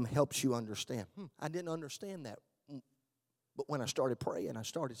 Wisdom helps you understand, I didn't understand that. But when I started praying, I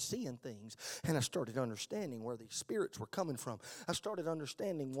started seeing things, and I started understanding where these spirits were coming from. I started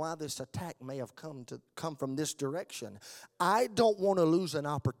understanding why this attack may have come from this direction. I don't want to lose an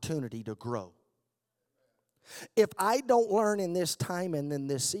opportunity to grow. If I don't learn in this time and in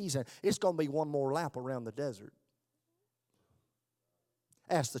this season, it's going to be one more lap around the desert.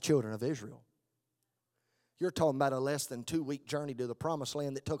 Ask the children of Israel. You're talking about a less than 2-week journey to the promised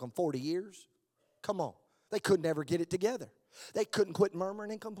land that took them 40 years? Come on. They could never get it together. They couldn't quit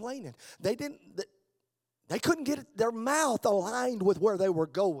murmuring and complaining. They couldn't get their mouth aligned with where they were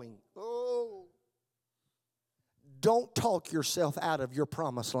going. Oh. Don't talk yourself out of your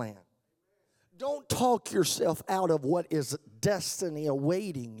promised land. Don't talk yourself out of what is destiny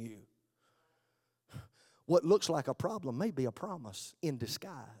awaiting you. What looks like a problem may be a promise in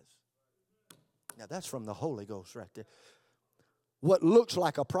disguise. Now that's from the Holy Ghost right there. What looks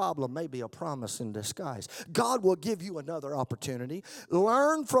like a problem may be a promise in disguise. God will give you another opportunity.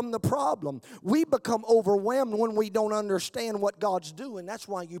 Learn from the problem. We become overwhelmed when we don't understand what God's doing. That's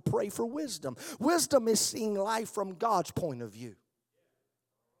why you pray for wisdom. Wisdom is seeing life from God's point of view.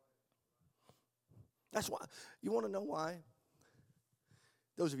 That's why. You want to know why?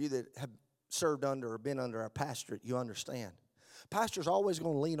 Those of you that have served under or been under our pastorate, you understand. Pastor's always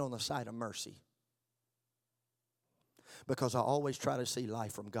going to lean on the side of mercy. Because I always try to see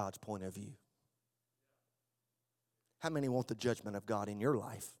life from God's point of view. How many want the judgment of God in your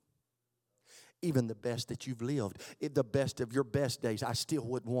life? Even the best that you've lived, the best of your best days, I still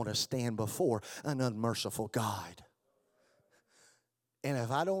wouldn't want to stand before an unmerciful God. And if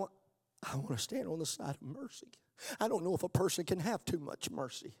I want to stand on the side of mercy. I don't know if a person can have too much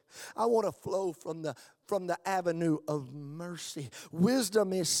mercy. I want to flow from the avenue of mercy.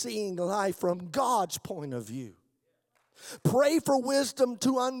 Wisdom is seeing life from God's point of view. Pray for wisdom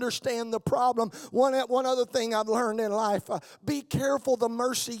to understand the problem. One other thing I've learned in life, be careful the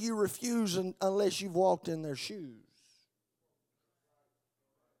mercy you refuse unless you've walked in their shoes.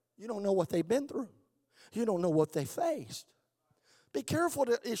 You don't know what they've been through. You don't know what they faced. Be careful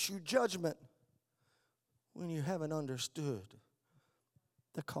to issue judgment when you haven't understood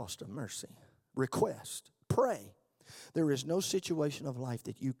the cost of mercy. Request. Pray. There is no situation of life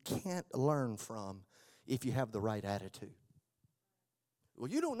that you can't learn from if you have the right attitude. Well,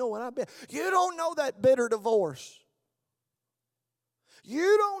 you don't know what I've been. You don't know that bitter divorce.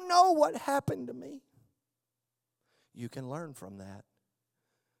 You don't know what happened to me. You can learn from that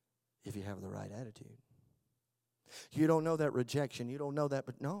if you have the right attitude. You don't know that rejection. You don't know that,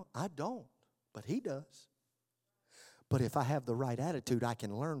 but no, I don't. But he does. But if I have the right attitude, I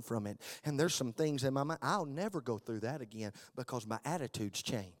can learn from it. And there's some things in my mind, I'll never go through that again because my attitude's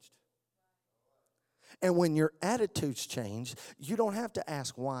changed. And when your attitude's changed, you don't have to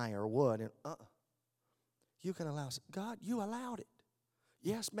ask why or what. You can allow, God, you allowed it.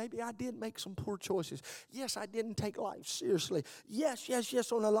 Yes, maybe I did make some poor choices. Yes, I didn't take life seriously.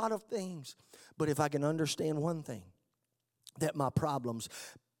 Yes, on a lot of things. But if I can understand one thing, that my problems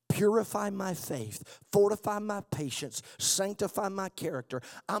purify my faith, fortify my patience, sanctify my character.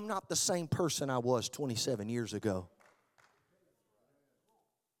 I'm not the same person I was 27 years ago.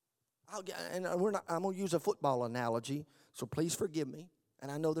 I'm going to use a football analogy, so please forgive me. And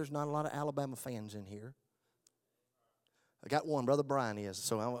I know there's not a lot of Alabama fans in here. I got one, Brother Brian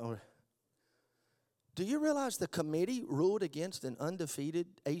is. Do you realize the committee ruled against an undefeated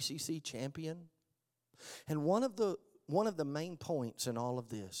ACC champion? And one of the main points in all of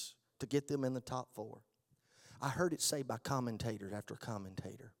this, to get them in the top 4, I heard it say by commentator after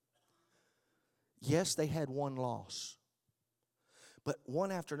commentator. Yes, they had one loss. But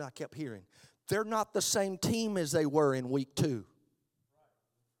one after I kept hearing, they're not the same team as they were in week 2.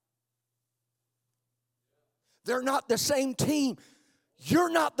 They're not the same team.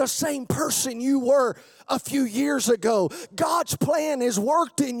 You're not the same person you were a few years ago. God's plan has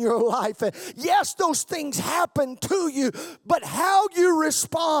worked in your life. Yes, those things happen to you, but how you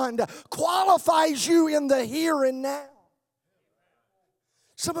respond qualifies you in the here and now.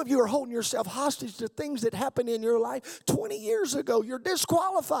 Some of you are holding yourself hostage to things that happened in your life 20 years ago. You're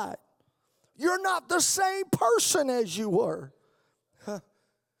disqualified. You're not the same person as you were.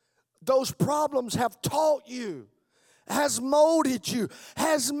 Those problems have taught you, has molded you,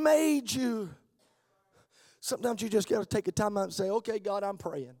 has made you. Sometimes you just got to take a time out and say, okay, God, I'm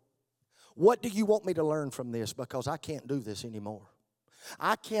praying. What do you want me to learn from this? Because I can't do this anymore.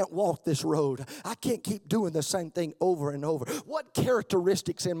 I can't walk this road. I can't keep doing the same thing over and over. What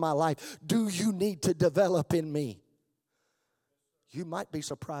characteristics in my life do you need to develop in me? You might be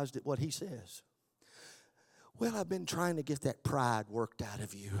surprised at what he says. Well, I've been trying to get that pride worked out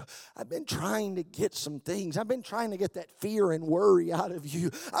of you. I've been trying to get some things. I've been trying to get that fear and worry out of you.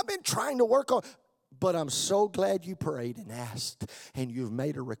 I've been trying to work on. But I'm so glad you prayed and asked, and you've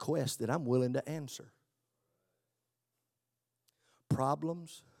made a request that I'm willing to answer.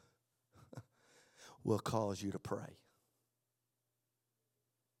 Problems will cause you to pray.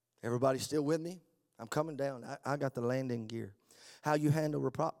 Everybody still with me? I'm coming down. I got the landing gear. How you handle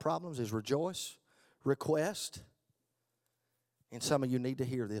problems is rejoice, request, and some of you need to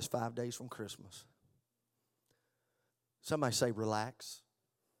hear this 5 days from Christmas. Somebody say relax.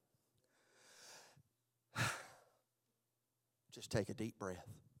 Just take a deep breath.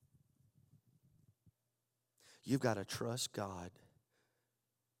 You've got to trust God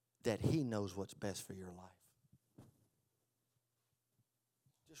that He knows what's best for your life.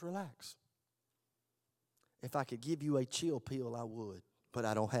 Just relax. If I could give you a chill pill, I would, but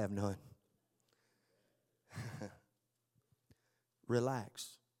I don't have none.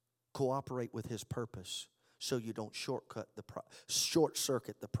 Relax. Cooperate with His purpose so you don't short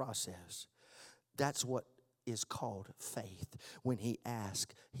circuit the process. That's what is called faith. When He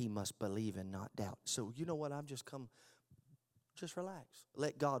asks, he must believe and not doubt. So you know what? I've just come. Just relax.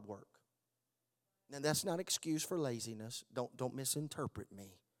 Let God work. Now that's not an excuse for laziness. Don't misinterpret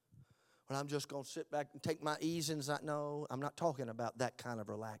me. When I'm just going to sit back and take my ease and no, I'm not talking about that kind of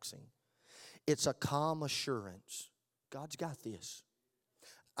relaxing. It's a calm assurance. God's got this.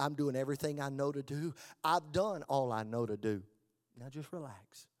 I'm doing everything I know to do. I've done all I know to do. Now just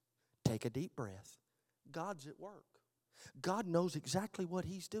relax. Take a deep breath. God's at work. God knows exactly what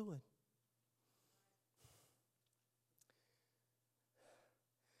He's doing.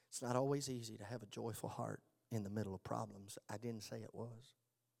 It's not always easy to have a joyful heart in the middle of problems. I didn't say it was.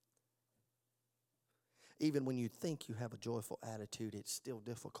 Even when you think you have a joyful attitude, it's still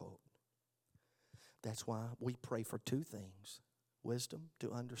difficult. That's why we pray for 2 things: wisdom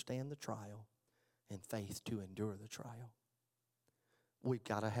to understand the trial and faith to endure the trial. We've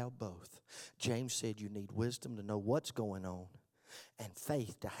got to have both. James said you need wisdom to know what's going on and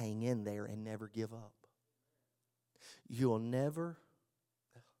faith to hang in there and never give up. You'll never,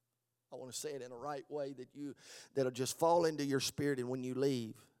 I want to say it in a right way, that'll just fall into your spirit, and when you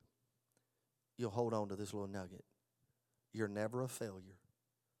leave, you'll hold on to this little nugget. You're never a failure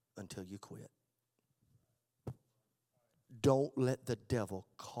until you quit. Don't let the devil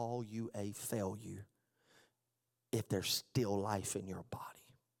call you a failure if there's still life in your body.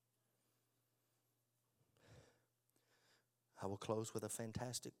 I will close with a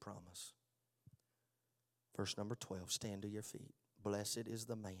fantastic promise. Verse number 12, stand to your feet. Blessed is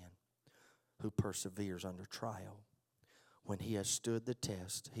the man who perseveres under trial. When he has stood the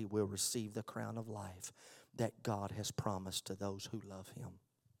test, he will receive the crown of life that God has promised to those who love Him.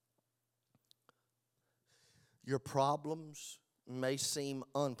 Your problems may seem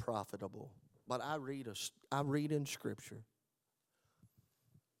unprofitable, but I read in Scripture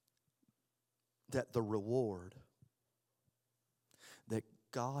that the reward that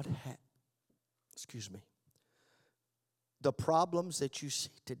God The problems that you see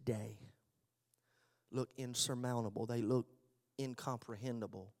today look insurmountable. They look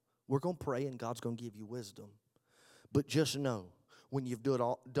incomprehensible. We're going to pray and God's going to give you wisdom. But just know, when you've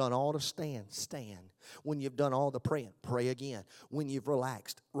done all to stand, stand. When you've done all the praying, pray again. When you've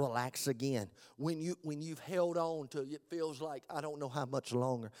relaxed, relax again. When you've held on to it feels like I don't know how much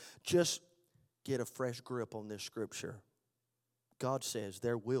longer, just get a fresh grip on this scripture. God says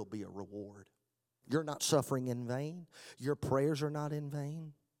there will be a reward. You're not suffering in vain. Your prayers are not in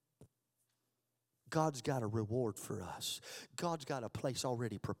vain. God's got a reward for us. God's got a place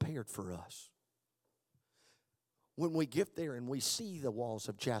already prepared for us. When we get there and we see the walls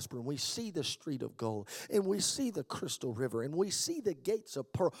of jasper and we see the street of gold and we see the crystal river and we see the gates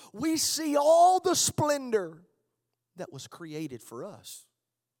of pearl, we see all the splendor that was created for us.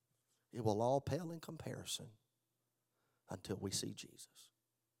 It will all pale in comparison until we see Jesus.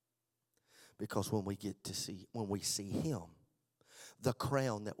 Because when we see Him, the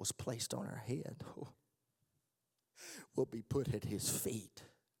crown that was placed on our head will be put at His feet.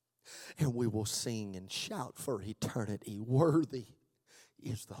 And we will sing and shout for eternity. Worthy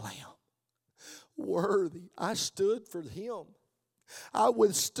is the Lamb. Worthy. I stood for Him. I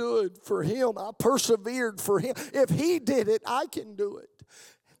withstood for Him. I persevered for Him. If He did it, I can do it.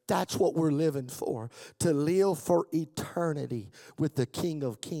 That's what we're living for, to live for eternity with the King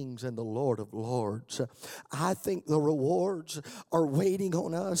of Kings and the Lord of Lords. I think the rewards are waiting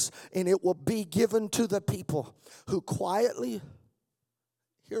on us, and it will be given to the people who quietly,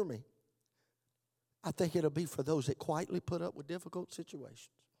 hear me, I think it'll be for those that quietly put up with difficult situations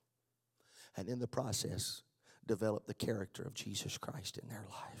and in the process develop the character of Jesus Christ in their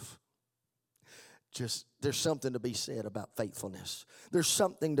life. There's something to be said about faithfulness. There's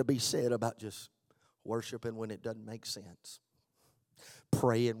something to be said about just worshiping when it doesn't make sense.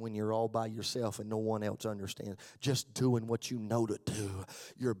 Praying when you're all by yourself and no one else understands. Just doing what you know to do.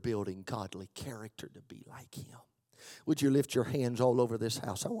 You're building godly character to be like Him. Would you lift your hands all over this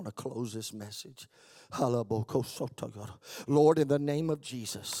house? I want to close this message. Lord, in the name of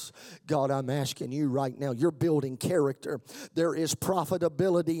Jesus, God, I'm asking you right now, you're building character. There is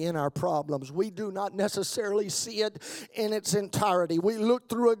profitability in our problems. We do not necessarily see it in its entirety. We look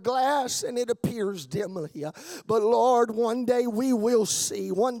through a glass and it appears dimly. But Lord, one day we will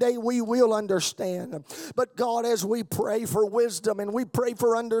see. One day we will understand. But God, as we pray for wisdom and we pray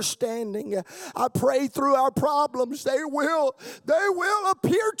for understanding, I pray through our problems, they will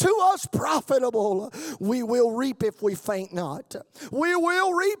appear to us profitable. We will reap if we faint not. We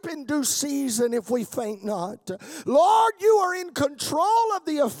will reap in due season if we faint not. Lord, you are in control of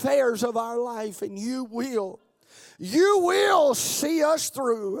the affairs of our life, and you will see us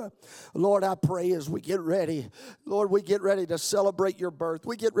through. Lord, I pray as we get ready, Lord, we get ready to celebrate your birth.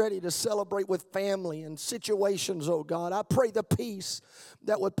 We get ready to celebrate with family and situations, oh God. I pray the peace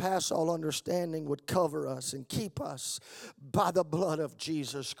that would pass all understanding would cover us and keep us by the blood of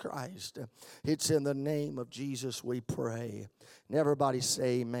Jesus Christ. It's in the name of Jesus we pray. And everybody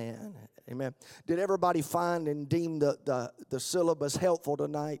say amen. Amen. Did everybody find and deem the syllabus helpful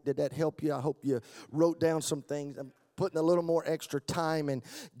tonight? Did that help you? I hope you wrote down some things. I'm putting a little more extra time in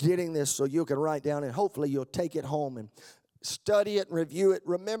getting this so you can write down, and hopefully you'll take it home and study it and review it.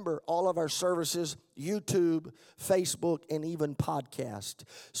 Remember, all of our services, YouTube, Facebook, and even podcast.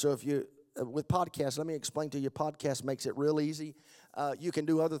 So if you, with podcast, let me explain to you, podcast makes it real easy. You can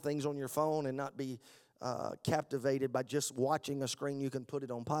do other things on your phone and not be captivated by just watching a screen. You can put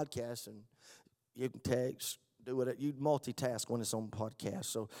it on podcast and you can text, do it. You multitask when it's on podcast.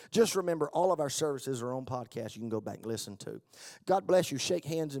 So just remember, all of our services are on podcast. You can go back and listen to. God bless you. Shake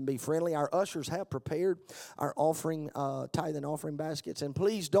hands and be friendly. Our ushers have prepared our offering, tithe and offering baskets. And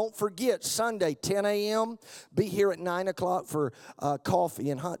please don't forget, Sunday, 10 a.m., be here at 9 o'clock for coffee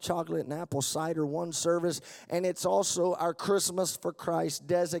and hot chocolate and apple cider, one service. And it's also our Christmas for Christ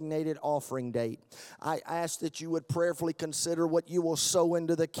designated offering date. I ask that you would prayerfully consider what you will sow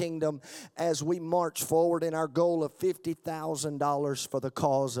into the kingdom as we march forward in our goal of $50,000 for the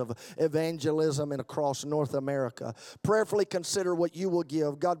cause of evangelism and across North America. Prayerfully consider what you will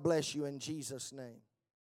give. God bless you in Jesus' name.